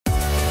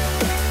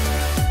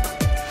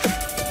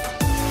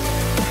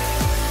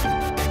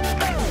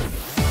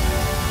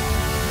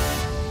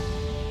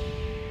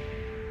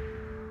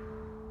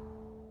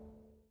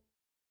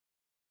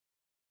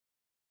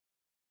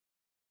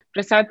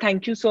Prasad,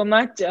 thank you so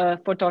much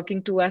for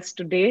talking to us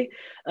today.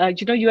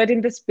 You are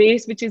in the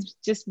space which is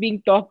just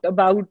being talked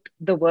about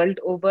the world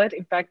over.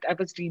 In fact, I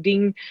was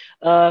reading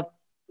uh,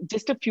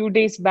 just a few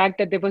days back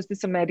that there was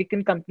this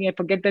American company, I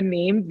forget the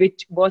name,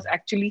 which was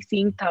actually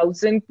seeing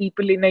 1,000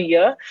 people in a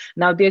year.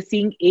 Now they're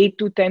seeing 8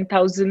 to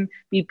 10,000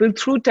 people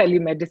through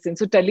telemedicine.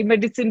 So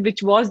telemedicine,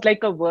 which was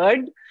like a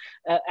word,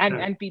 Yeah.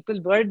 and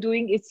people were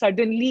doing, is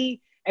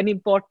suddenly an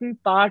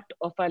important part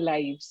of our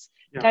lives.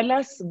 Yeah. Tell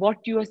us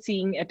what you are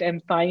seeing at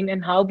Mfine,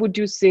 and how would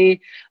you say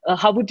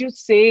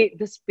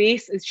the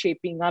space is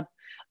shaping up,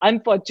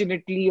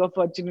 unfortunately or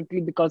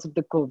fortunately, because of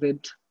the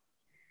COVID.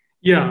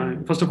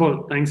 Yeah. First of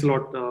all, thanks a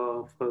lot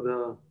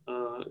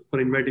for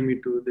inviting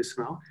me to this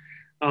now.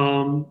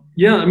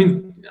 Yeah, I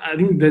mean, I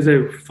think there's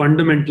a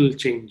fundamental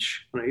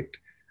change, right?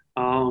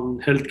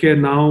 Healthcare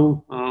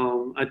now,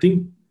 I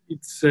think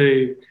it's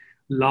a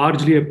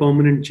largely a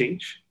permanent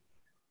change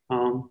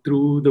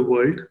through the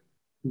world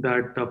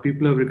that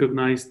people have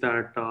recognized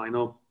that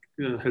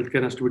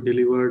healthcare has to be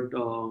delivered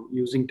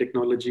using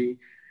technology.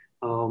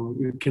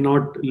 You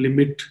cannot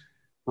limit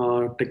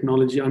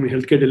technology, I mean,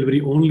 healthcare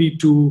delivery only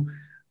to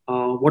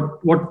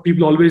what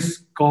people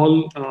always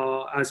call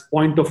as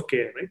point of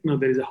care, right?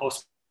 There is a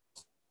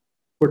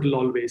hospital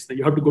always.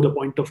 You have to go to the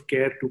point of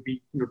care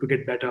to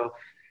get better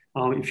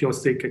if you're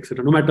sick,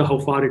 etc. No matter how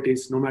far it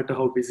is, no matter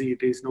how busy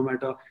it is, no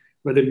matter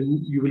whether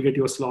you will get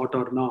your slot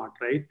or not,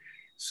 right?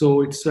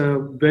 So it's a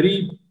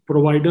very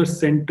provider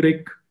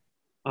centric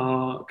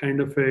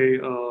kind of a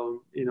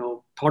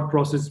thought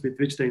process with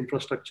which the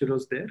infrastructure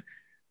was there.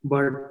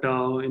 But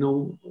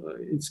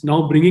it's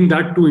now bringing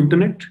that to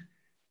internet.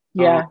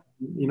 uh, Yeah,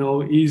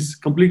 is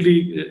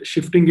completely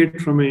shifting it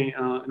from a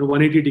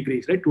 180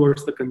 degrees, right,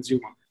 towards the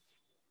consumer.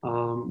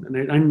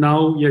 And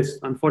now, yes,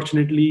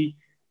 unfortunately,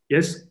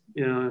 yes,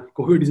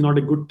 COVID is not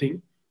a good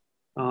thing.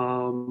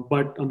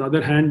 But on the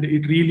other hand,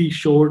 it really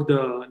showed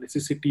the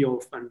necessity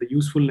of and the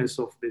usefulness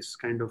of this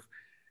kind of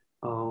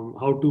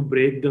how to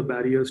break the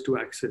barriers to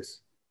access,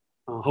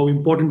 how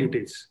important it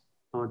is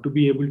to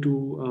be able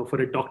to,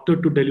 for a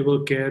doctor to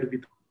deliver care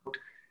without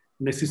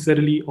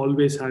necessarily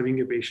always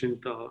having a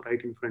patient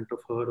right in front of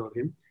her or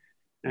him,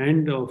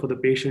 and for the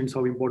patients,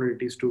 how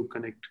important it is to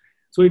connect.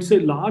 So it's a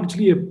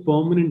largely a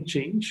permanent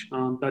change.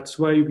 That's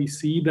why we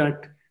see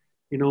that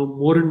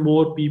more and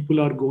more people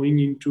are going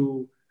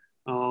into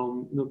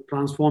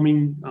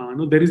transforming.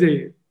 There is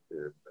a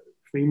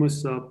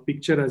famous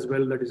picture as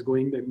well that is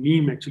going, the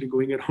meme actually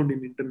going around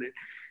in the internet,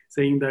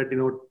 saying that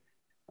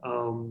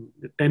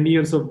 10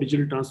 years of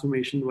digital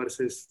transformation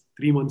versus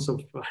 3 months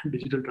of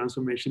digital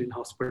transformation in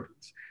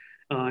hospitals.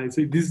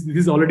 So this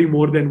is already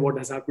more than what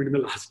has happened in the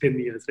last 10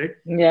 years, right?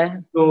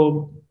 yeah,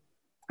 So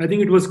I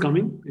think it was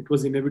coming, it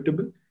was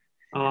inevitable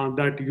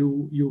that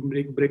you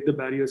break the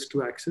barriers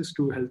to access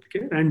to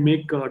healthcare and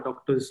make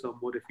doctors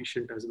more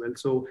efficient as well.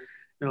 So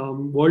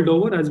world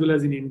over as well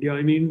as in India.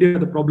 In India,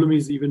 the problem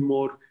is even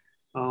more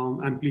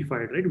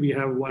amplified, right? We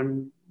have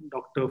one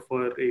doctor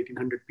for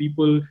 1,800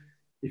 people.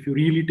 If you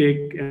really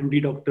take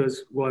MD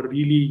doctors who are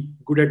really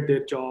good at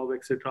their job,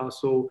 etc.,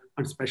 so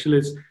and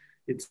specialists,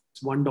 it's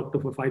one doctor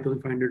for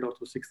 5,500 or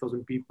so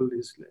 6,000 people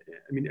is,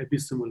 I mean,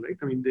 abysmal, right?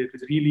 I mean, there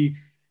is really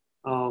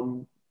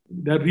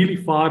they're really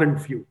far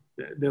and few.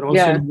 They're also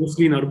yeah.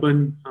 mostly in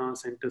urban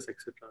centers,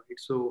 etc. Right?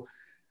 So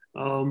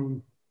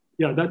um,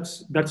 yeah,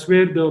 that's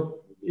where the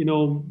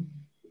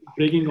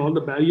breaking all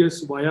the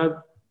barriers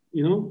via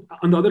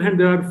on the other hand,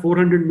 there are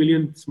 400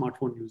 million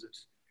smartphone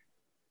users,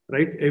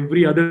 right?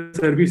 Every other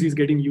service is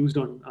getting used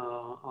on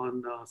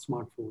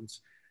smartphones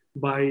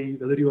by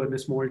whether you are in a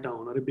small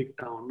town or a big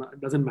town.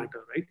 It doesn't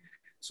matter, right?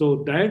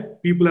 So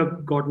that people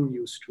have gotten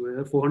used to. There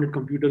are 400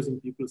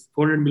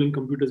 million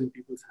computers in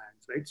people's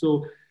hands, right?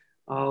 So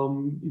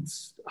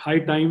it's high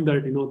time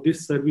that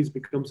this service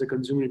becomes a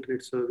consumer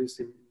internet service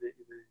in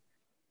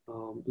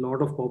a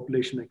lot of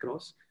population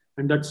across,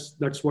 and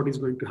that's what is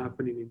going to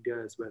happen in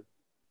India as well.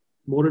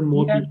 More and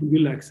more Yeah. people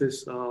will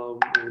access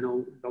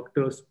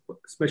doctors,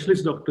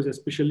 specialist doctors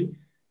especially,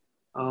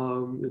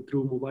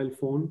 through mobile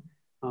phone,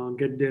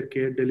 get their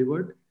care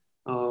delivered.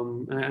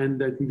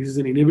 And I think this is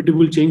an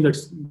inevitable change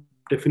that's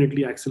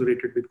definitely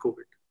accelerated with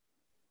COVID.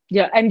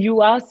 Yeah, and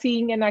you are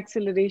seeing an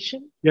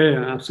acceleration.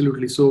 Yeah,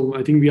 absolutely. So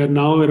I think we are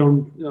now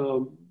around,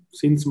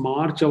 since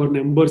March, our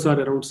numbers are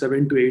around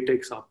 7 to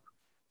 8x up,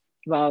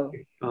 Wow.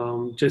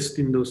 just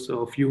in those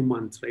few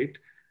months, right?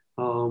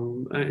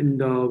 And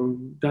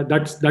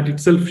that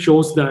itself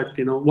shows that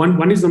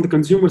one is on the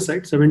consumer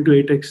side, 7 to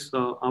 8x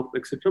up,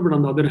 etc. But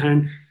on the other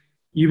hand,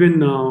 even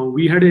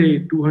we had a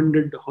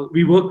 200.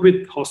 We work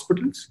with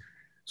hospitals,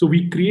 so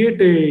we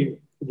create a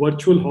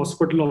virtual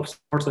hospital of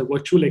sorts, a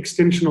virtual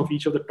extension of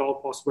each of the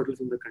top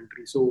hospitals in the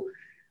country. So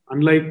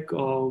unlike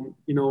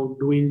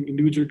doing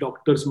individual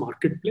doctors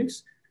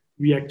marketplace,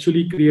 we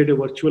actually create a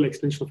virtual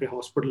extension of a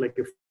hospital like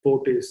a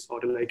Fortis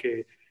or like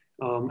a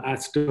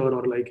Aster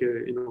or like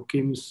a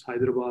KIMS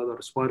Hyderabad or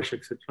Sparsh,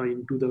 etc.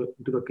 into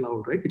the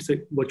cloud, right? It's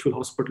a virtual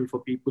hospital for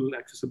people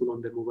accessible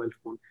on their mobile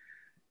phone.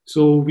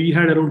 So we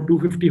had around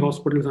 250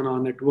 hospitals on our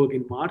network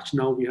in March.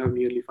 Now we have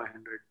nearly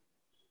 500.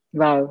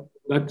 Wow.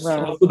 That's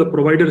Wow. also the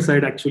provider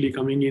side actually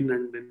coming in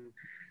and then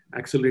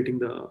accelerating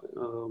the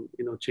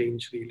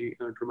change really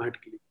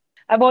dramatically.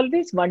 I've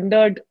always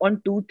wondered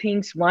on two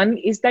things. One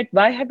is that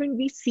why haven't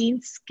we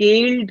seen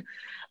scaled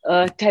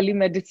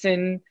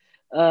telemedicine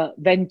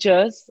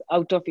ventures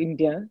out of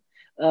India?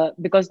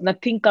 Because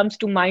nothing comes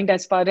to mind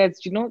as far as,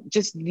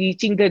 just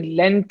reaching the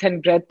length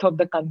and breadth of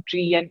the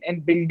country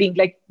and building,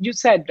 like you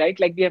said, right?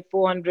 Like we have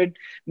 400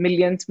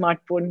 million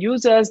smartphone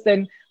users.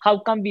 Then how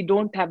come we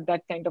don't have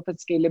that kind of a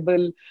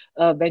scalable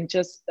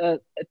ventures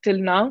till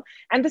now?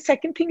 And the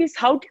second thing is,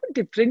 how do you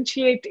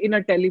differentiate in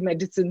a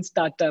telemedicine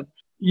startup?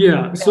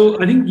 Yeah,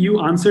 so I think you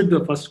answered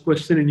the first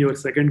question in your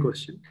second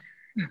question.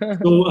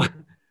 So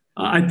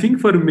I think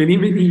for many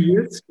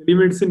years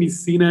telemedicine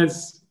is seen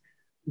as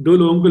दो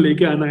लोगों को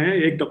लेके आना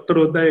है, एक doctor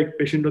होता है, एक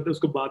पेशेंट होता है,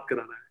 उसको बात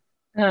कराना है.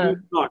 Huh.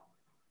 It's not,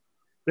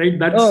 right?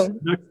 Oh,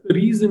 That's the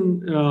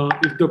reason.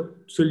 If the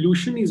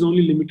solution is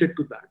only limited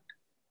to that,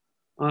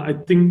 I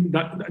think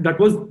that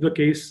was the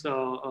case.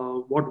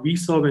 What we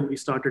saw when we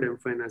started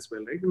MFIN as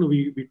well, right?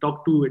 We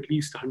talked to at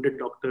least 100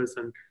 doctors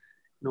and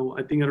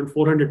I think around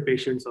 400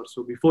 patients or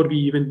so before we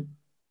even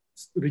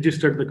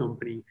registered the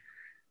company,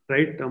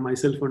 right?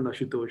 Myself and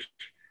Ashutosh.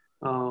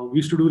 We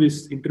used to do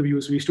these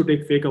interviews. We used to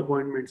take fake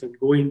appointments and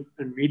go in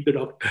and meet the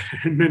doctor,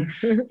 and then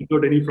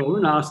without any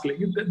problem, ask. Like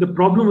the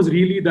problem was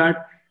really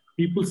that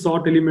people saw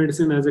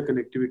telemedicine as a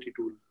connectivity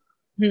tool,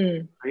 hmm.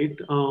 right?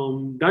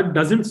 That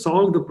doesn't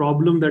solve the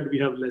problem that we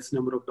have less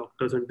number of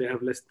doctors and they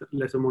have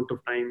less amount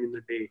of time in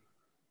the day,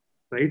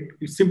 right?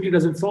 It simply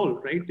doesn't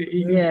solve, right?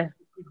 Yeah,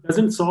 It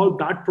doesn't solve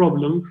that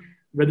problem.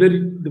 Whether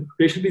the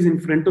patient is in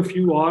front of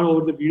you or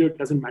over the video, it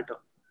doesn't matter,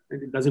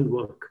 and it doesn't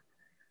work,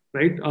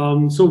 right?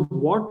 So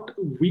what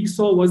we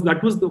saw was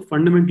that was the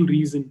fundamental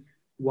reason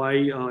why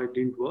it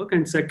didn't work.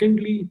 And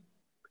secondly,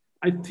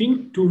 I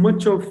think too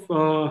much of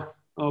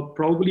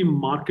probably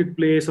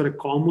marketplace or a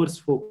commerce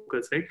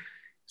focus, right?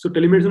 So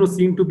telemedicine was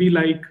seen to be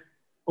like,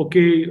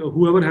 okay,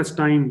 whoever has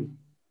time,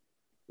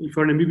 if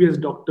you're an MBBS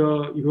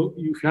doctor,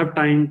 you have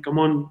time, come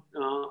on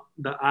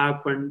the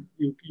app and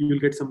you'll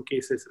get some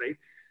cases, right?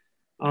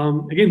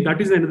 Again,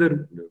 that is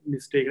another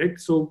mistake, right?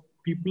 So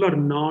people are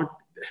not,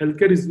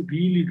 healthcare is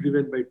really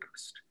driven by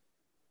trust,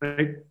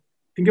 right?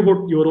 Think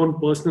about your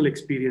own personal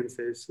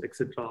experiences,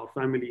 etc.,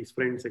 families,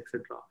 friends,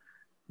 etc.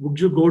 Would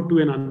you go to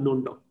an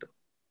unknown doctor?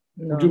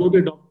 Would you go no. to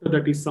a doctor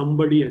that is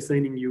somebody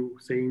assigning you,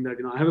 saying that,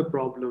 I have a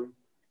problem?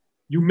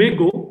 You may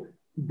go,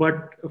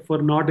 but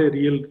for not a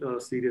real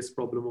serious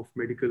problem of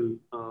medical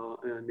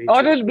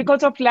nature.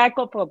 Because of lack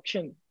of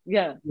option.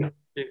 Yeah, Yeah,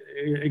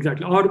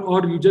 exactly.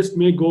 Or you just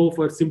may go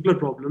for simpler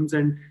problems.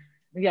 And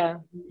yeah,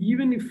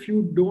 even if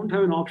you don't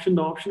have an option,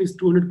 the option is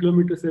 200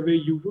 kilometers away,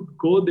 you would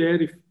go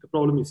there if the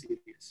problem is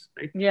serious,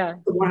 right? yeah,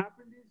 So what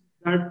happened is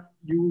that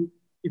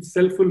it's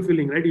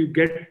self-fulfilling, right? You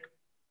get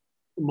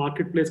a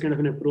marketplace kind of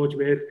an approach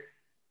where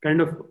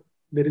kind of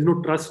there is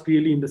no trust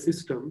really in the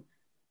system.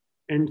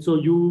 And so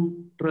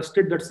you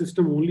trusted that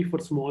system only for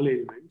small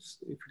ailments.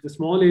 If it's a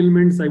small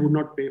ailments, I would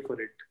not pay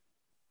for it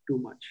too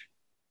much,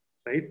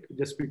 right?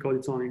 Just because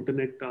it's on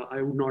internet,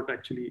 I would not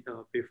actually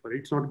pay for it.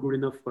 It's not good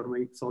enough for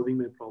my solving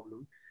my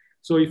problem.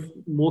 So if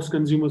most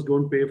consumers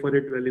don't pay for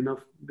it well enough,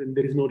 then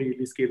there is no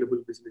really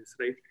scalable business,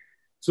 right?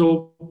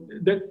 So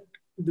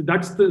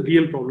that's the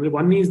real problem.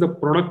 One is the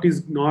product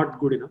is not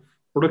good enough.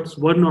 Products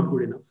were not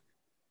good enough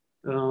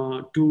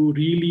to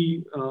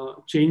really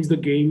change the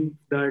game.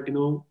 That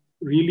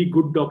really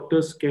good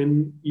doctors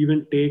can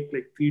even take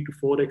like 3 to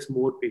 4x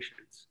more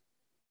patients,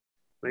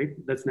 right?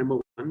 That's number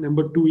one.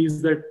 Number two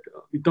is that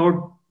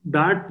without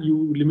that,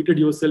 you limited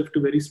yourself to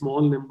very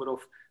small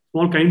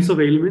kinds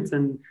of ailments,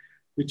 and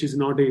which is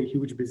not a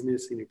huge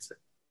business in itself.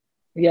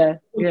 yeah,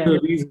 yeah. The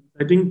reason,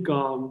 I think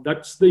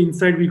that's the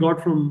insight we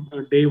got from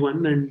day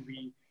one, and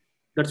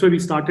that's why we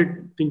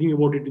started thinking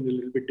about it in a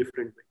little bit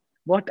different way.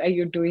 What are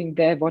you doing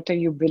there? What are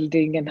you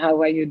building, and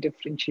how are you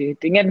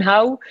differentiating? And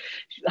how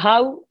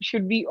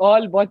should we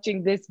all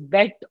watching this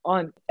bet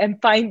on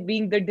MFIN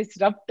being the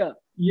disruptor?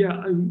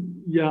 Yeah,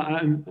 yeah.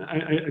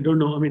 I don't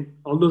know. I mean,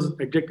 all those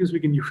adjectives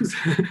we can use,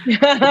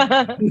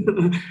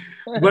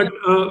 but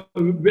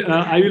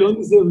I will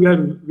only say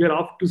we are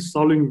off to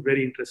solving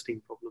very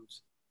interesting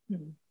problems,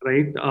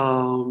 right?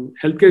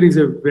 Healthcare is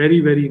a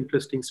very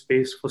interesting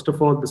space. First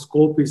of all, the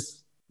scope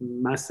is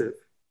massive.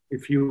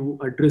 If you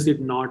address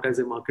it not as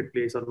a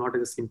marketplace or not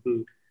as a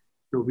simple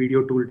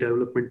video tool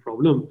development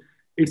problem,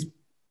 it's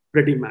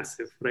pretty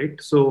massive, right?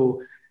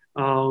 So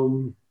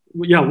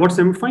yeah, what's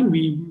MFIN?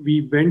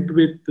 We went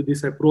with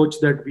this approach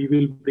that we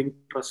will bring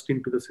trust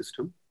into the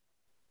system.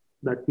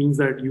 That means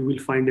that you will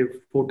find a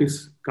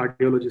Fortis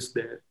cardiologist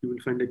there. You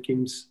will find a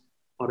KIMS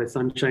or a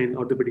Sunshine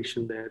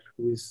orthopedician there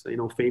who is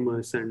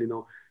famous and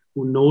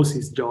who knows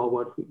his job,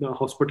 or the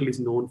hospital is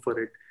known for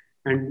it.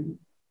 And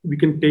we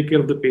can take care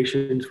of the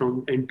patients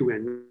from end to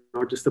end,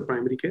 not just the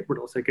primary care, but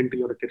also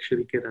secondary or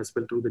tertiary care as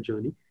well through the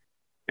journey.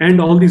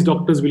 And all these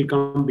doctors will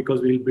come because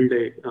we'll build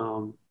a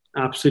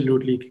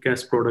absolutely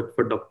kick-ass product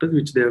for doctors,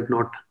 which they have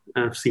not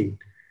seen.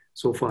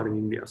 so far in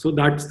India. So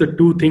that's the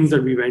two things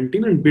that we went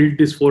in and built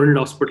this 400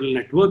 hospital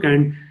network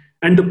and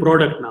the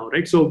product now,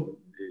 right? So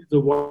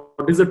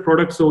what is the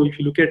product? So if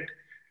you look at,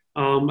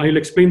 I'll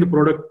explain the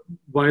product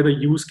via the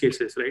use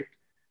cases, right?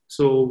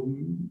 So,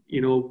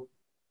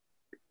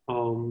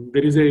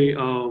 there is a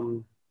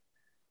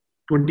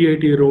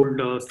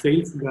 28-year-old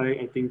sales guy,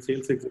 I think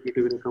sales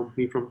executive in a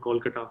company from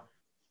Kolkata.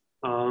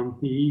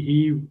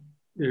 He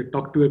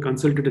talked to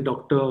consulted a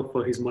doctor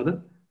for his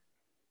mother,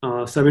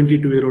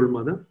 72-year-old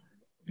mother,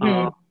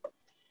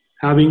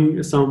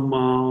 having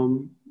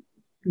some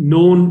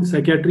known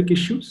psychiatric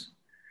issues.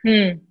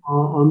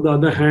 On the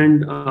other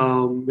hand,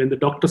 when the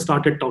doctor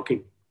started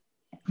talking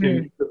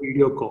and the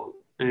video call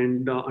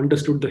and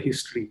understood the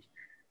history,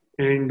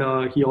 and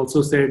he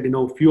also said,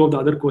 few of the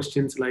other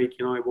questions like,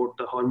 about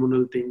the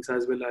hormonal things,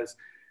 as well as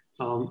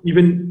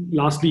even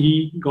lastly,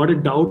 he got a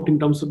doubt in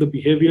terms of the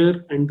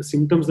behavior and the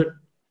symptoms that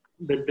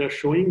they're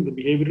showing, the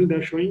behavioral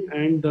they're showing,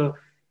 and the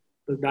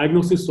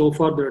diagnosis so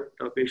far that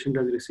a patient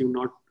has received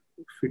not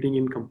fitting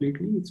in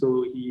completely.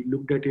 So he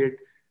looked at it.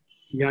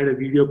 He had a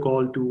video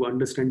call to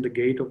understand the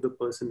gait of the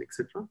person,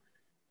 etc.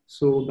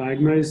 So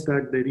diagnosed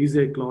that there is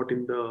a clot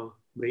in the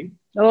brain.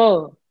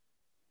 Oh.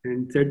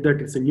 And said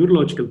that it's a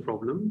neurological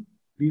problem.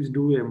 Please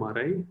do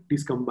MRI.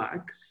 Please come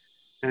back.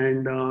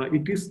 And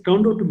it is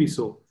turned out to be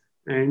so.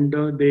 And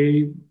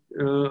they,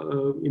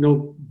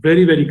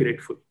 very, very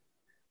grateful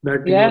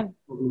that the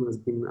problem has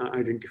been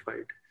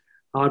identified.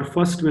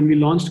 When we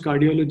launched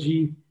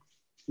cardiology,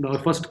 our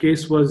first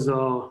case was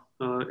a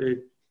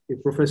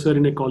professor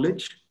in a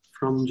college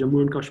from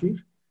Jammu and Kashmir.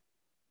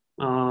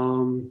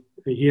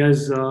 He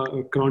has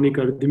chronic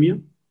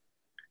arrhythmia.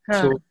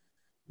 So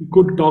he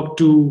could talk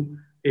to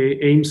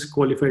a AIMS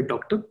qualified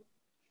doctor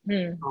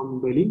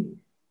from Delhi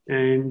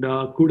and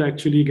could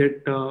actually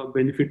get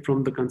benefit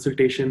from the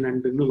consultation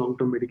and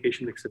long-term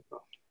medication, etc.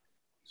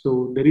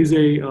 So there is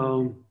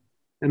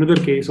another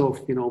case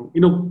of,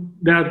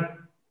 there are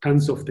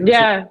tons of things.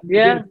 Yeah,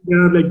 so there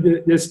are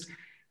like just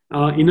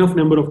enough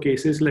number of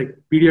cases like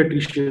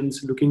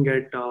pediatricians looking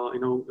at,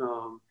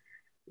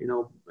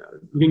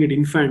 looking at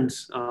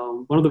infants.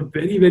 One of the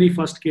very, very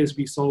first case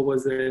we saw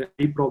was a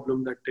eye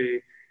problem that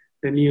a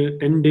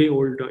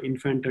 10-day-old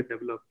infant had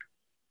developed.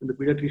 And the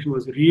pediatrician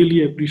was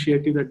really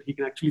appreciative that he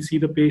can actually see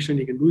the patient,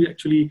 he can do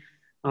actually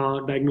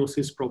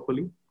diagnosis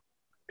properly.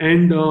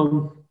 And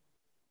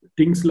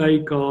things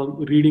like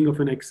reading of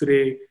an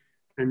X-ray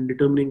and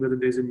determining whether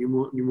there's a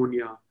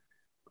pneumonia,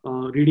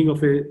 reading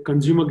of a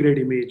consumer grade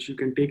image. You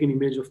can take an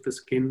image of the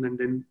skin and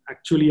then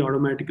actually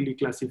automatically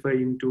classify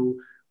into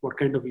what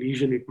kind of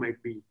lesion it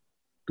might be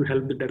to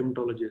help the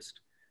dermatologist,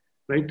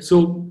 right?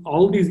 So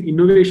all these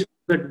innovations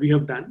that we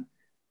have done,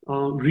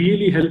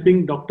 really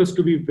helping doctors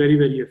to be very,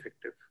 very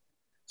effective.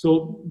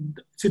 So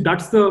see,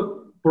 that's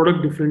the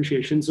product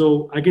differentiation.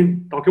 So I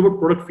can talk about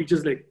product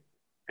features like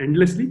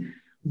endlessly,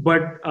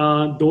 but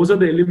those are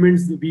the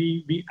elements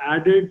we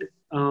added.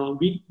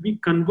 We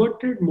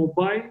converted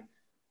mobile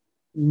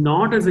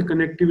not as a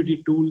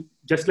connectivity tool,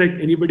 just like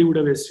anybody would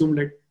have assumed,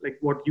 like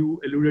what you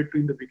alluded to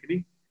in the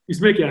beginning.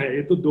 इसमें क्या है?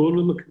 ये तो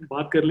दोनों लोग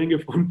बात कर लेंगे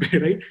phone पे,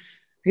 right?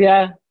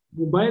 Yeah.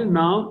 Mobile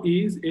now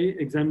is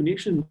a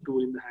examination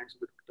tool in the hands of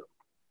the doctor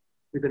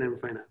with an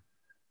M-Fine app.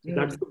 So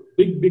that's the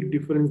big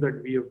difference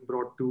that we have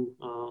brought to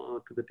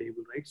the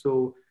table, right?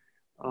 So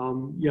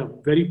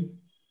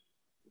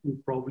you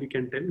probably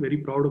can tell, very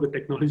proud of the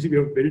technology we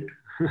have built,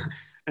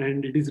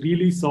 and it is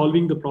really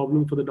solving the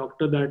problem for the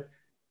doctor that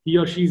he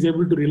or she is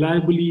able to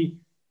reliably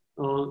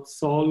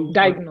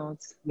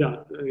diagnose.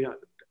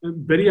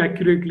 Very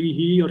accurately,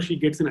 he or she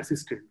gets an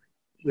assistant,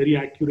 very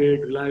accurate,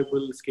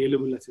 reliable,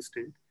 scalable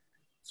assistant.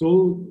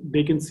 So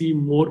they can see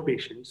more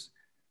patients.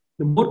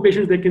 The more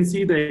patients they can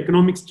see, the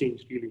economics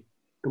change really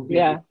completely.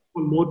 Yeah.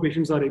 More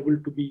patients are able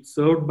to be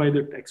served by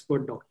the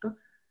expert doctor.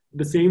 At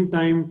the same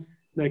time,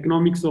 the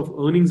economics of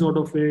earnings out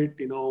of it,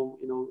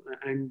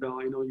 and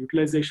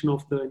utilization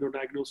of the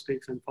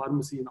diagnostics and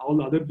pharmacy and all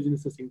the other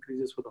businesses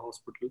increases for the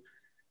hospital.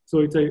 So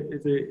it's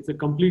a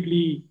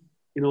completely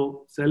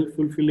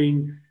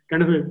self-fulfilling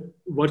kind of a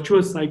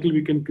virtuous cycle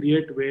we can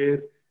create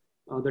where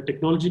the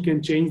technology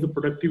can change the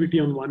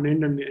productivity on one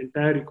end and the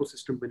entire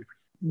ecosystem benefit.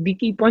 We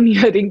keep on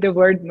hearing the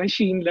word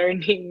machine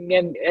learning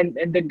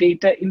and the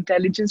data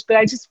intelligence, but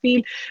I just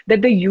feel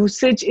that the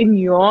usage in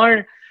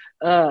your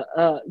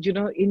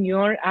in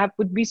your app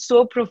would be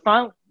so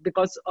profound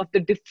because of the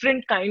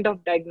different kind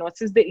of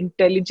diagnosis. The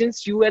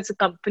intelligence you as a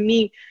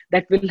company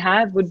that will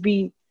have would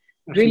be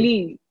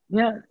really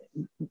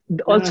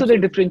also the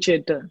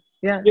differentiator.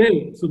 Yeah.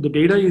 So the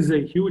data is a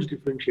huge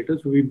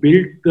differentiator. So we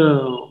built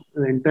the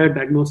entire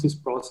diagnosis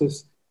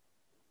process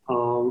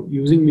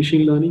using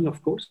machine learning,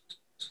 of course.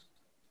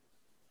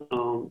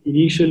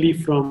 Initially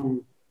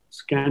from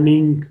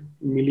scanning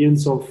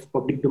millions of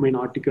public domain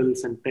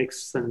articles and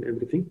texts and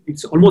everything.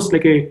 It's almost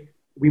like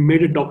we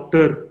made a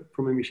doctor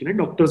from a machine. Right?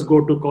 Doctors go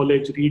to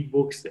college, read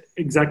books,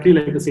 exactly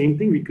like the same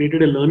thing. We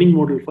created a learning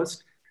model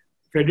first,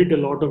 fed it a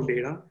lot of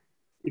data.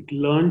 It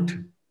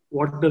learned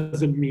what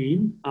does it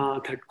mean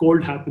that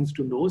cold happens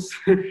to nose.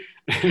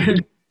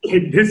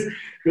 like this,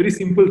 very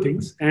simple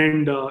things.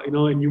 And, a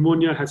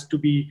pneumonia has to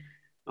be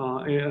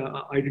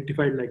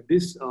identified like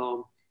this.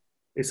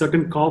 A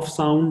certain cough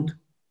sound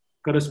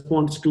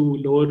corresponds to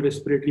lower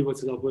respiratory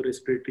versus upper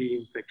respiratory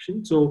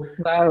infection. So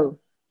Wow.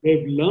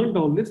 they've learned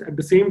all this. At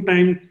the same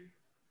time,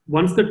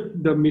 once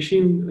the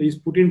machine is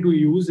put into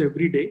use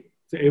every day,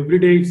 so every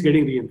day it's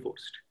getting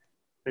reinforced.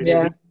 Right? Yeah.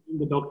 Every time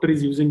the doctor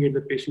is using it,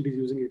 the patient is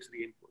using it, it's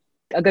reinforced.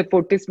 अगर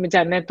Fortis में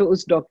जाना है तो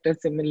उस doctor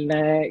से मिलना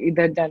है,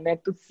 इधर जाना है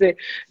तो उससे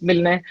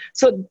मिलना है.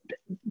 So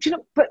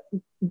but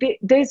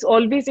there's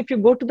always, if you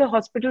go to the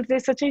hospital,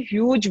 there's such a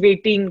huge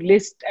waiting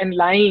list and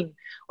line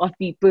of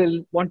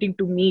people wanting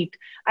to meet.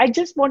 I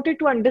just wanted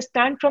to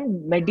understand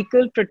from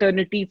medical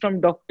fraternity, from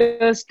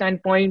doctor's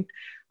standpoint,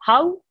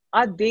 how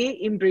are they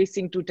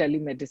embracing to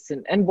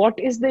telemedicine and what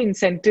is the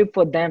incentive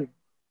for them?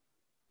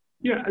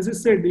 Yeah, as I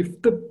said,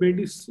 if the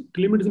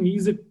telemedicine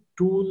is a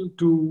tool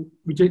to,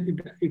 which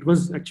it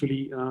was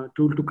actually a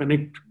tool to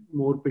connect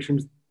more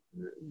patients,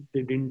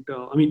 they didn't,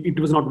 it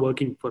was not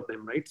working for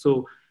them, right?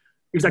 So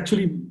it's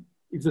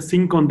a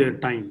sink on their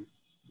time.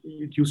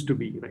 It used to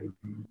be, right?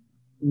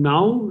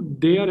 Now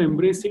they are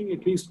embracing,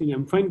 at least in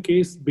MFine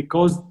case,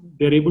 because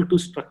they're able to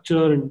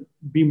structure and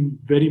be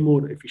very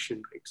more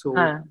efficient, right? So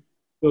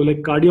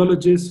like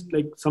cardiologists,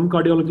 like some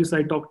cardiologists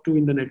I talk to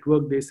in the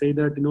network, they say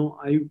that,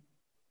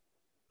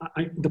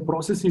 the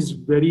process is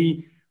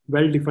very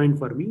well defined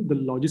for me. The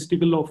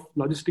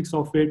logistics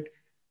of it,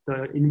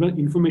 the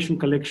information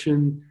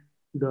collection,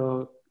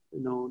 the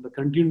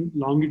continued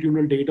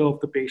longitudinal data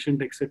of the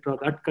patient, etc.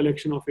 That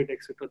collection of it,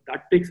 etc.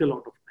 That takes a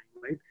lot of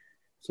time, right?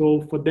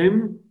 So for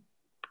them,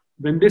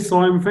 when they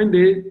saw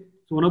MFine,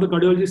 so one of the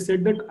cardiologists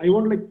said that I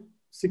want like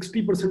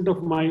 60%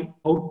 of my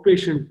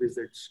outpatient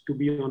visits to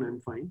be on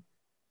MFine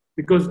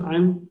because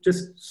I'm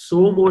just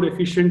so more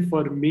efficient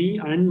for me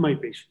and my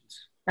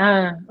patients.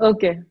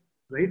 Okay.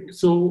 Right.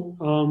 So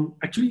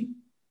actually,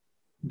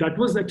 that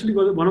was actually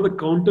one of the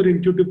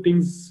counterintuitive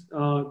things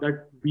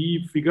that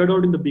we figured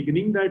out in the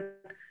beginning, that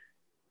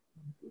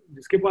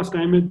jiske paas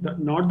time is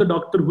not the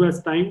doctor who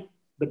has time,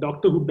 the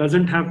doctor who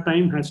doesn't have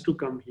time has to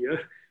come here.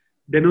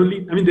 Then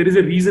only, there is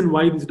a reason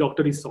why this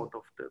doctor is sought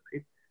after,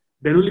 right?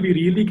 Then only we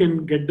really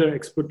can get the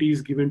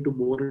expertise given to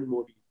more and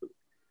more people.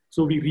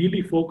 So we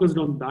really focused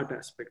on that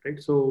aspect,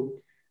 right? So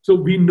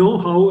we know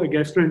how a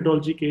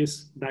gastroenterology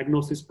case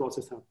diagnosis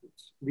process happens.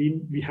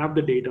 We have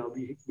the data.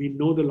 We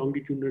know the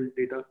longitudinal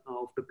data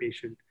of the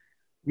patient.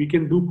 We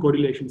can do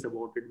correlations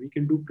about it. We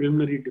can do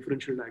preliminary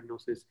differential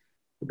diagnosis.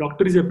 The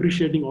doctor is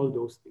appreciating all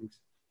those things.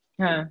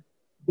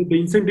 The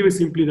incentive is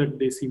simply that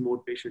they see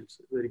more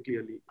patients very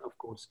clearly, of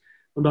course.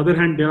 On the other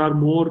hand, there are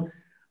more,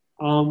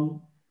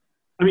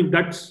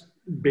 that's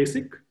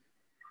basic.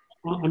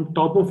 On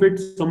top of it,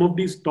 some of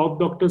these top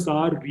doctors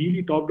are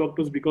really top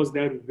doctors because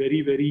they're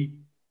very, very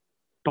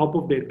top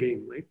of their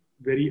game, right?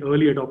 Very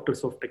early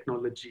adopters of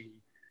technology.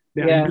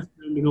 They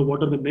understand,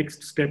 what are the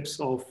next steps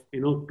of,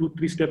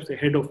 2-3 steps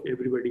ahead of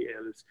everybody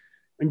else.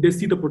 And they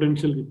see the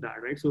potential with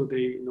that, right? So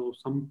they,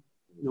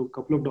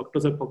 couple of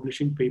doctors are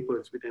publishing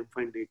papers with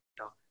MFine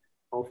data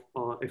of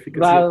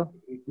efficacy of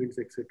treatments,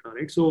 etc.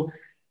 Right? So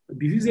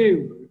this is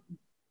a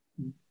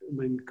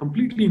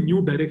completely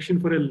new direction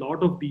for a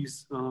lot of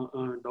these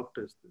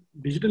doctors.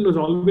 Digital was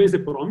always a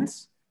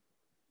promise,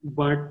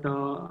 but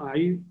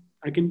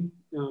I can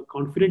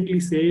confidently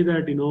say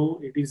that,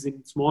 it is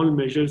in small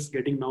measures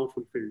getting now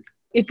fulfilled.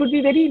 It would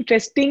be very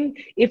interesting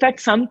if at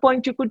some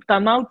point you could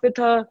come out with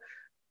a,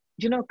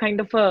 kind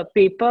of a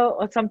paper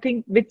or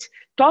something which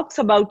talks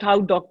about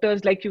how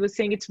doctors, like you were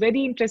saying, it's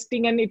very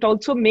interesting and it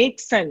also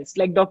makes sense.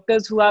 Like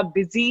doctors who are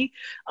busy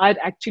are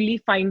actually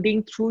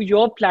finding through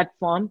your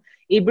platform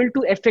able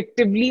to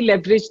effectively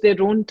leverage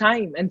their own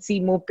time and see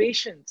more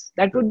patients.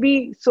 That would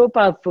be so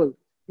powerful.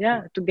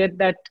 Yeah, to get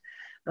that.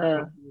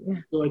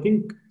 So I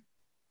think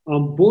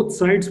both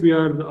sides, we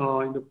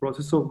are in the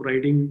process of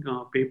writing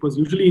papers.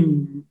 Usually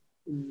in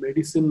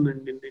medicine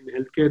and in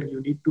healthcare,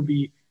 you need to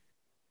be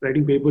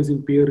writing papers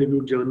in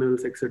peer-reviewed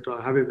journals, etc.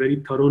 Have a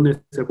very thoroughness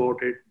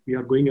about it. We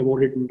are going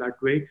about it in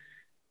that way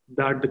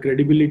that the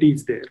credibility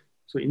is there.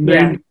 So in the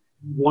end,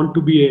 we want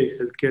to be a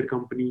healthcare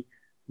company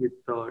with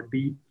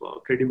deep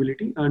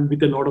credibility and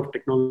with a lot of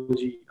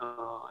technology,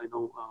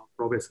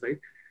 progress, right?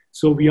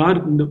 So we are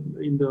in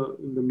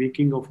the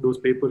making of those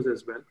papers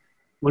as well.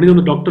 One is on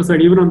the doctor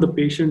side, even on the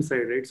patient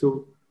side, right?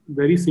 So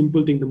very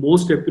simple thing. The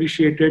most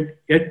appreciated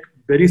yet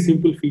very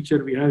simple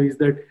feature we have is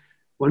that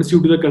once you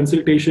do the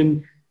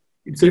consultation,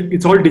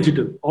 it's all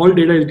digital. All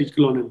data is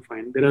digital on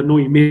MFine. There are no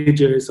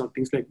images or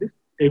things like this.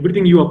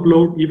 Everything you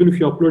upload, even if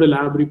you upload a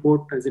lab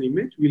report as an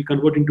image, we'll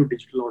convert into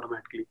digital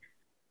automatically.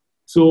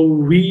 So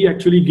we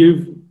actually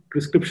give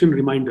prescription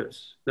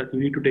reminders that you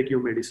need to take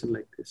your medicine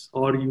like this,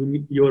 or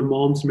your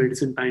mom's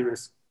medicine time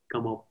has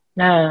come up.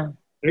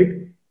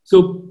 Right?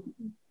 So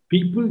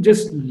people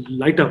just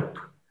light up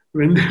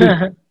when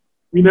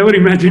we never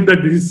imagined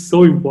that this is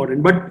so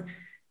important, but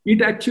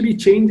it actually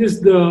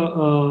changes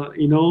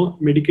the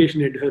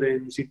medication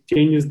adherence. It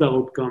changes the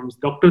outcomes.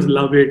 Doctors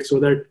love it, so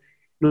that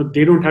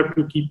they don't have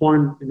to keep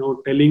on,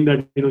 telling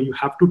that, you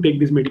have to take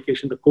this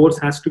medication. The course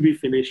has to be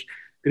finished.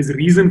 There's a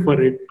reason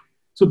for it.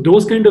 So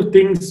those kind of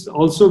things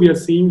also we are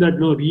seeing that,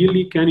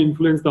 really can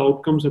influence the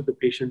outcomes at the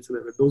patient's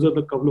level. Those are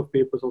the couple of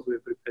papers also we're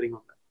preparing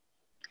on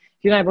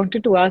that. I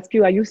wanted to ask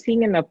you, are you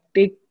seeing an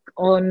uptake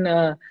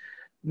on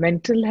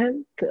mental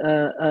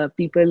health,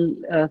 people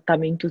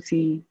coming to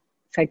see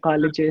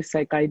psychologists,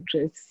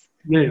 psychiatrists?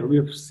 Yeah, we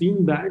have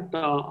seen that.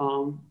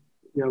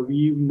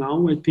 We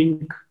now, I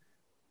think,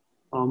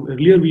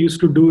 earlier we used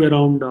to do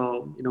around,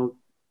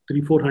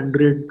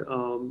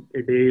 300-400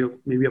 a day,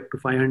 maybe up to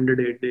 500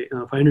 a day,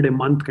 500 a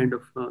month kind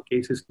of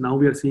cases. Now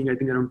we are seeing, I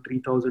think, around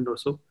 3,000 or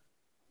so.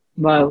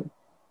 Wow.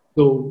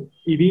 So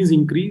it is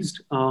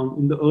increased.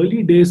 In the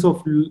early days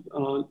of,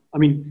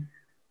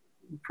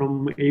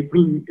 from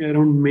April,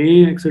 around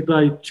May, etc.,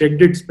 I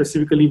checked it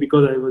specifically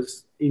because I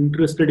was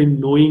interested in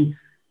knowing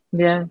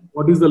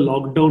what is the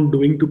lockdown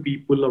doing to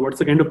people, or what's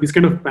this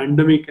kind of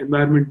pandemic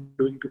environment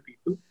doing to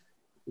people.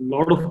 A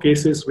lot of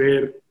cases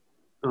where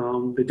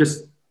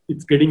it's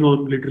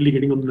literally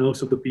getting on the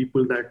nerves of the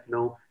people, that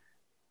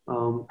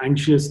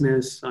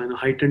anxiousness and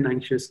heightened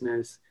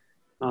anxiousness.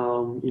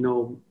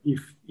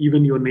 If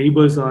even your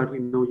neighbors are,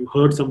 you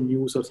heard some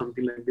news or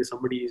something like this,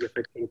 somebody is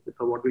affected,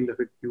 what will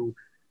affect you?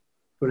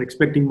 For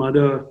expecting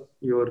mother,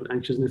 your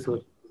anxiousness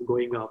is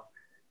going up,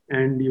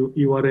 and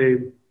you are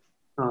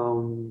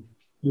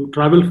you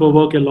travel for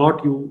work a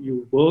lot.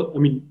 You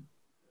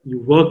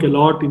work a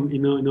lot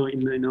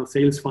in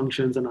sales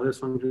functions and other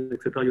functions,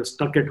 etc. You're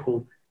stuck at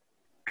home,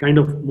 kind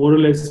of more or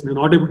less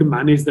not able to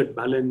manage that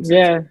balance.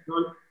 Yeah.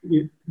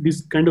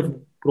 These kind of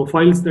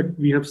profiles that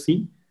we have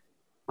seen,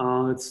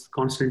 it's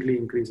constantly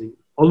increasing.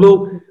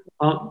 Although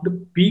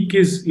the peak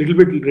is a little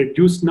bit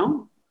reduced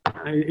now,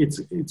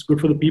 it's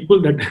good for the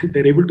people that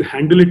they're able to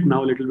handle it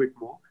now a little bit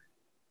more.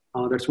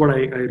 That's what I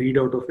read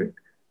out of it.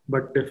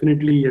 But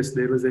definitely, yes,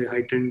 there was a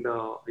heightened,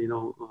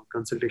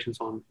 consultations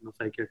on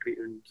psychiatry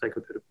and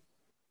psychotherapy.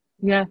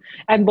 Yeah.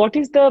 And what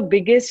is the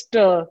biggest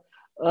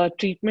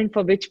treatment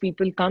for which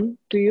people come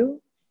to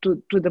you,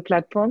 to the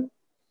platform?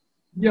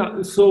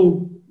 Yeah,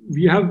 so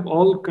we have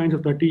all kinds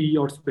of 30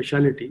 odd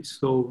specialties.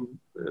 So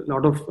a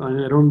lot of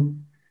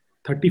around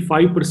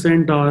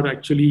 35% are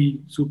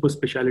actually super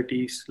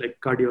specialties like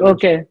cardiology.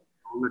 Okay.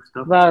 All that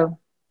stuff. Wow.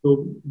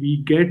 So we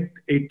get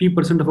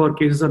 80% of our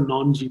cases are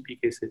non-GP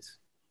cases,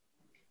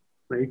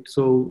 right?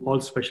 So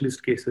all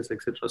specialist cases,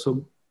 etc.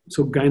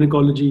 So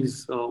gynecology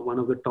is one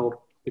of the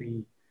top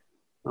three.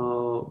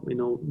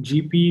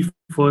 GP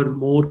for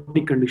more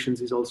chronic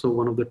conditions is also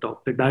one of the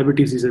top. The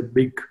diabetes is a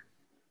big,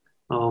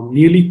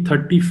 nearly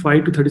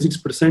 35 to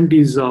 36%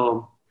 is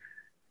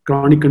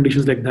chronic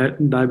conditions like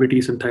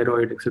diabetes and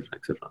thyroid, etc.,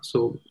 etc.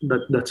 So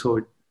that's how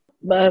it.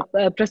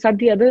 Prasad,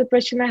 the other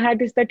question I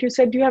had is that you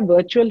said you have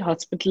virtual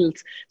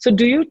hospitals. So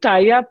do you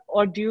tie up,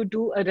 or do you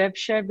do a rev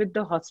share with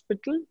the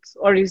hospitals,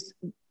 or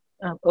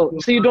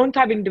so you don't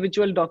have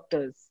individual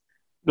doctors?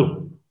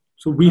 No.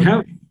 So we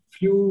have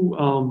few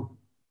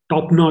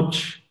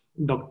top-notch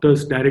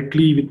doctors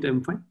directly with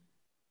M5,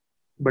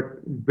 but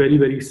very,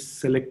 very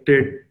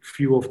selected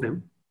few of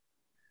them,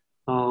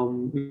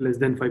 less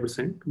than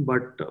 5%,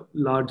 but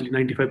largely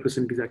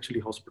 95% is actually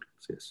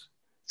hospitals, yes.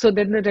 So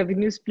then the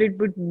revenue split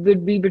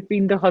would be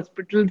between the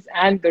hospitals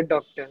and the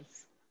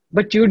doctors,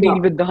 but you deal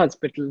with the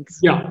hospitals.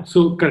 Yeah,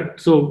 so correct.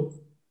 So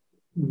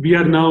we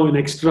are now an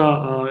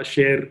extra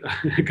share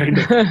kind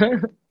of,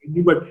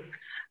 but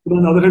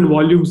on the other hand,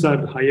 volumes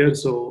are higher,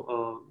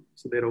 so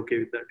they're okay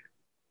with that.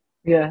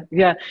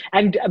 Yeah.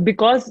 And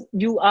because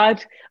you are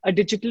a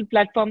digital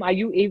platform, are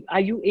you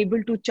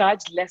able to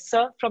charge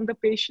lesser from the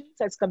patients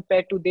as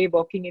compared to they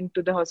walking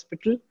into the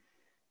hospital?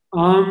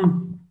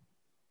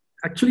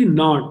 Actually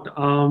not.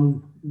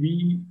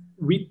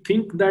 We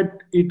think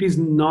that it is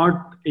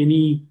not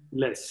any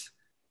less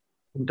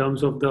in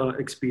terms of the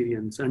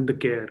experience and the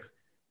care.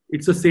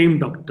 It's the same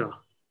doctor.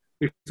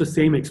 It's the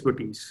same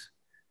expertise.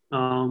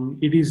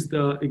 It is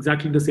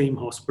exactly the same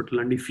hospital.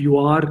 And if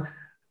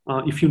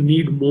you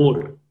need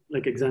more,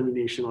 like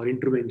examination or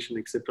intervention,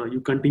 etc., you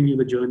continue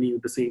the journey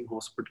with the same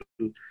hospital.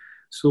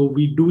 So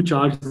we do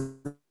charge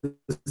the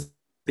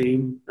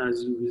same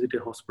as you visit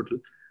a hospital.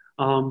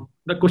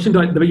 The question,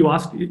 the way you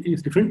asked,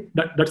 is different.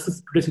 That's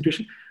the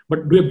situation.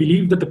 But do I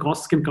believe that the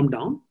costs can come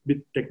down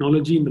with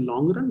technology in the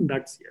long run?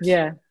 That's yes.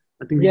 Yeah.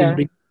 I think we can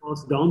bring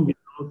costs down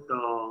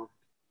without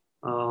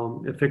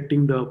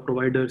affecting the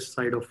provider's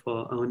side of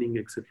earning,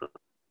 etc.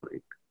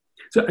 Right.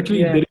 So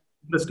actually, there is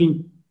an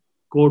interesting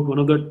quote. One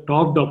of the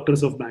top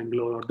doctors of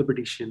Bangalore,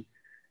 orthopedician.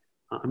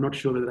 I'm not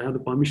sure whether I have the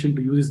permission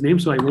to use his name,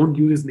 so I won't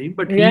use his name.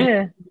 But he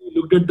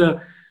looked at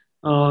the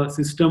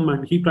system,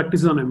 and he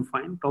practices on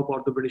M5, top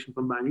orthopedician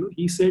from Bangalore.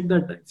 He said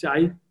that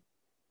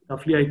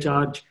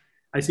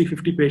I see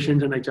 50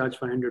 patients and I charge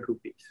 500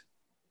 rupees.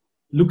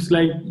 Looks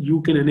like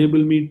you can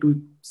enable me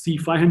to see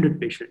 500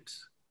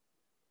 patients.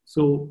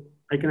 So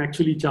I can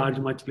actually charge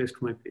much less to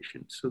my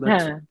patients. So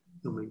that's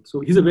so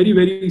he's a very,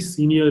 very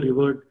senior,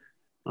 revered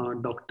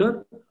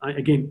doctor.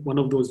 Again, one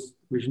of those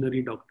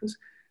visionary doctors.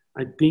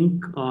 I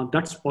think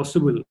that's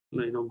possible,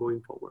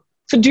 going forward.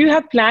 So do you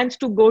have plans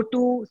to go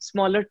to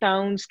smaller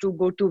towns, to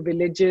go to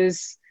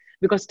villages?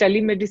 Because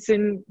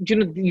telemedicine,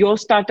 your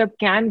startup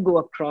can go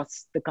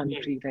across the Yeah.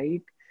 country,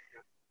 right?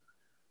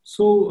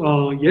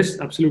 So yes,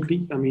 absolutely.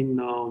 I mean,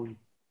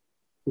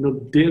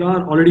 there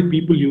are already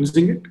people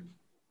using it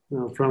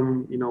from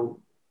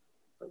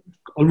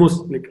almost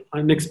like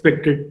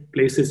unexpected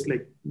places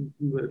like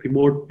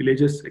remote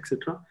villages,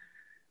 etc.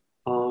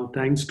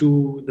 Thanks to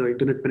the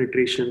internet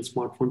penetration,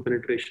 smartphone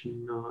penetration,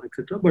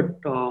 etc. But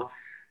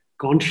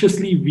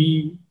consciously, we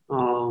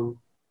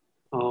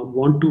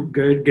want to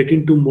get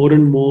into more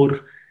and more.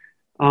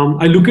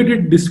 I look at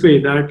it this way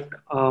that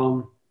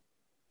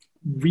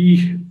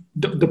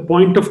the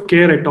point of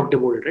care I talked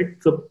about it, right?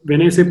 So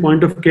when I say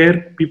point of care,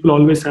 people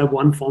always have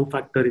one form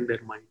factor in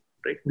their mind,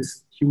 right? This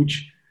huge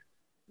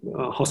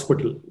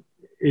hospital,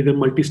 either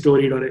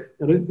multi-storied or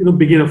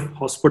big enough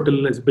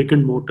hospital as brick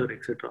and mortar,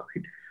 etc.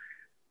 Right?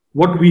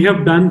 What we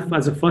have done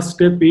as a first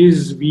step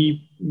is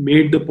we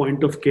made the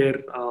point of care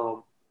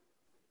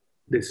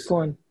this,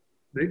 Phone.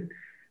 right?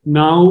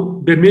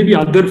 Now there may be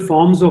other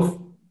forms of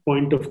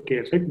point of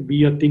care, right?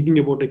 We are thinking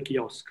about a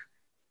kiosk,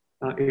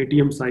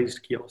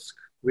 ATM-sized kiosk,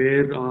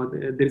 where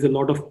there is a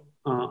lot of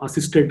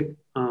assisted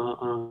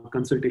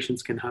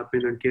consultations can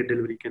happen and care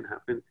delivery can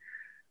happen,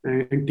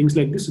 and things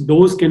like this.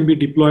 Those can be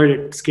deployed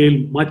at scale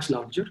much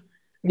larger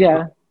uh,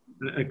 Yeah.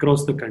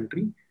 across the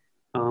country,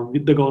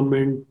 with the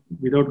government,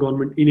 without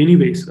government, in any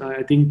ways.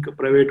 I think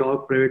private or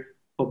private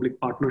public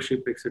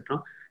partnership,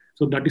 etc.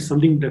 So that is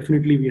something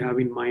definitely we have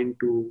in mind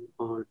to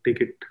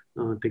take it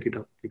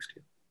up next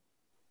year.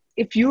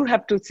 If you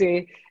have to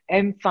say,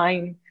 I'm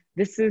fine,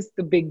 this is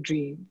the big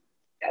dream.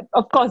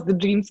 Of course, the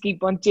dreams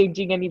keep on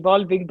changing and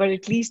evolving, but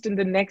at least in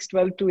the next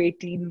 12 to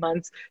 18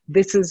 months,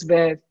 this is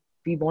where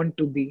we want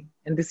to be,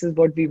 and this is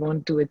what we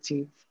want to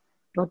achieve.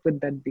 What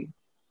would that be?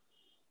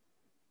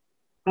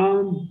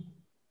 Um,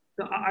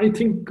 I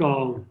think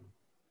I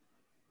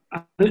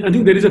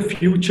think there is a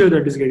future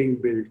that is getting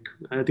built.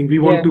 I think we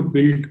want Yeah. to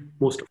build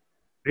most of it,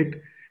 right?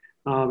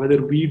 Whether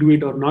we do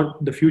it or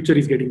not, the future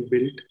is getting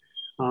built.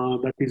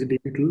 That is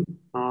digital.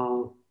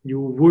 You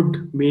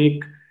would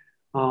make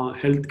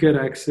healthcare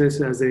access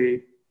as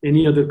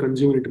any other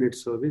consumer internet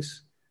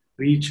service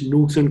reach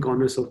nooks and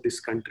corners of this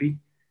country.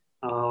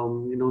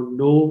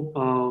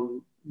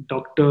 No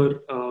doctor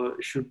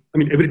should. I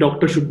mean, every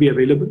doctor should be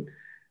available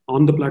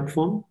on the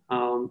platform,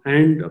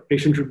 and a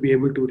patient should be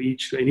able to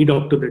reach any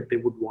doctor that they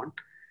would want.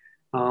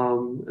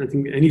 I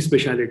think any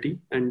specialty,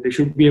 and they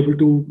should be able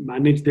to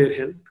manage their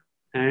health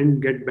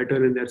and get better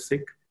when they're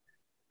sick,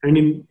 and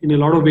in a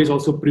lot of ways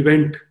also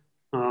prevent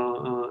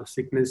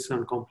sickness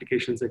and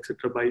complications,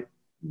 etc.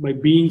 By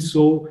being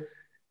so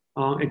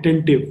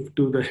attentive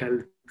to the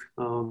health.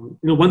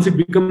 Once it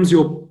becomes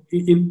your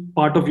in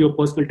part of your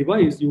personal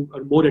device, you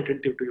are more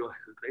attentive to your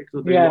health, right? So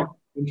there's a lot Yeah. of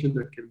attention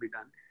that can be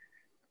done.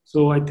 So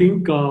I think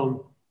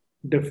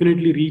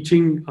definitely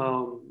reaching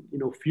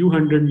few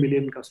hundred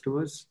million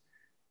customers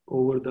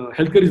over the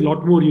healthcare is a lot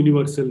more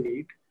universal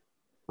need.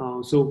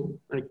 So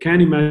I can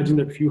imagine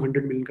that few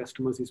hundred million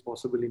customers is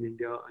possible in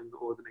India and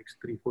over the next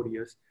 3-4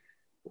 years.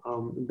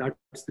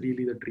 That's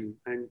really the dream,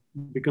 and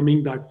becoming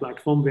that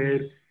platform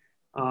where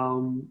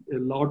a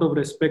lot of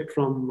respect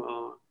from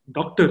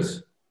doctors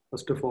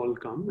first of all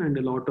come, and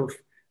a lot of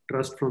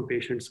trust from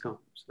patients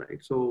comes,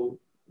 right? So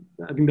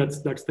I think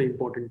that's the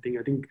important thing.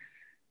 I think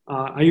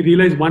I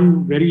realized one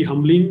very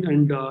humbling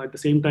and at the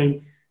same time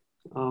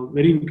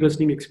very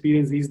interesting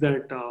experience is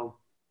that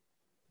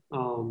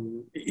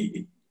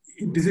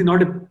this is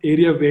not an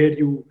area where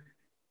you,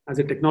 as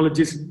a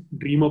technologist,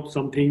 dream up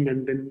something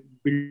and then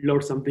build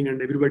out something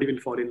and everybody will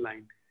fall in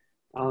line.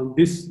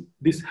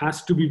 This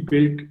has to be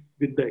built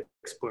with the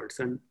experts,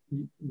 and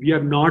we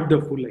are not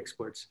the full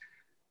experts.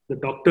 The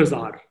doctors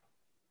are,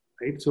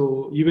 right?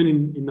 So even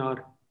in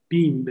our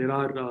team, there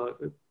are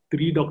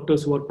 3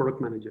 doctors who are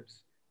product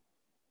managers,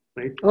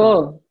 right?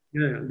 Oh,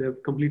 Yeah, they're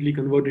completely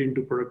converted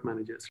into product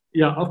managers.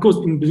 Yeah, of course,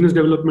 in business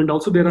development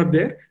also there are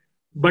there,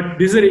 but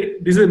this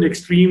is an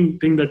extreme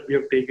thing that we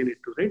have taken it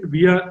to, right?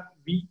 We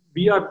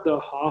are the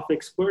half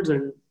experts,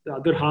 and the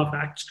other half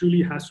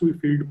actually has to be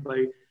filled by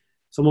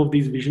some of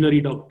these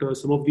visionary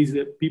doctors, some of these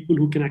people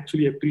who can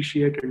actually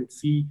appreciate and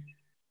see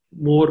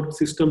more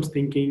systems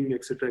thinking,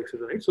 etc.,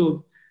 etc. Right? So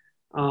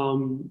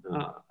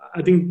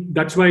I think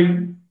that's why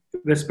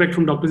respect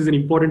from doctors is an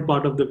important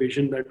part of the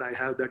vision that I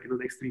have. That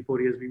next 3-4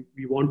 years,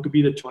 we want to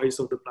be the choice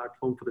of the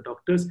platform for the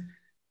doctors,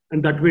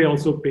 and that way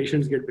also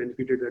patients get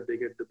benefited, that they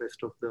get the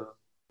best of the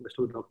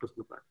doctors on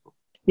the platform.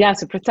 yeah.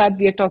 So, Prasad,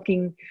 we are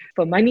talking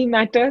for money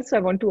matters. So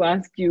I want to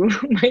ask you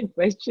my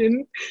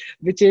question,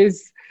 which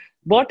is,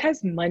 what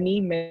has money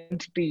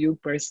meant to you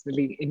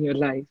personally in your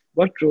life?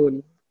 What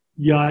role?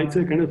 Yeah, it's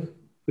a kind of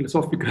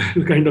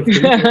philosophical kind of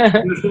thing.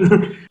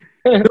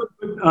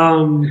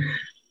 um,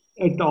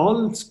 at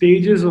all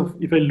stages of,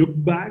 if I look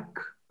back,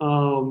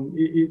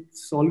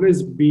 it's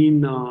always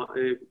been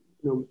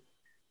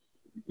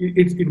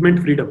it meant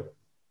freedom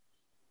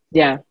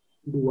Yeah.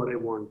 to do what I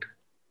want,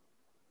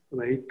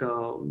 right?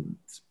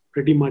 It's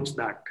pretty much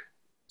that.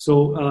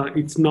 So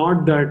it's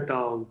not that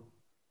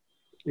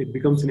It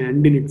becomes an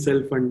end in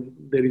itself, and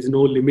there is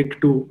no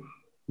limit to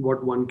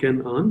what one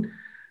can earn.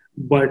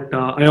 But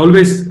I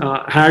always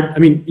had, I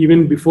mean,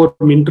 even before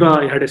Myntra,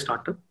 I had a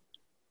startup.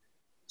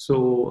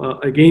 So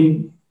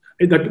again,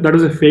 that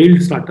was a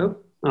failed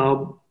startup.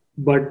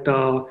 But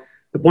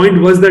the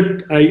point was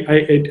that I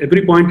at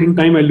every point in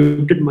time I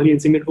looked at money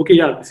and saying that, okay,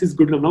 yeah, this is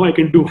good enough. Now I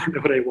can do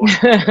whatever I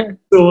want.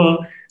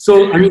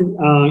 So I mean,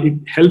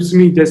 it helps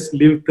me just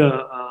live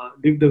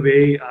the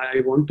way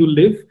I want to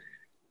live,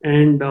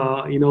 and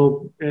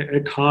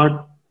at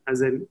heart,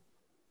 as a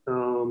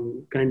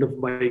kind of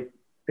by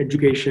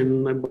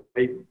education,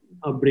 by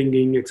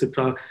upbringing,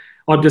 etc.,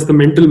 or just the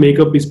mental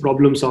makeup is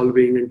problem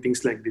solving and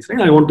things like this.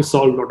 Right? I want to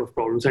solve a lot of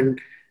problems, and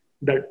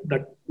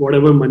that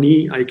whatever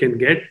money I can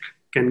get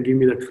can give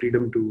me that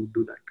freedom to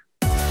do that.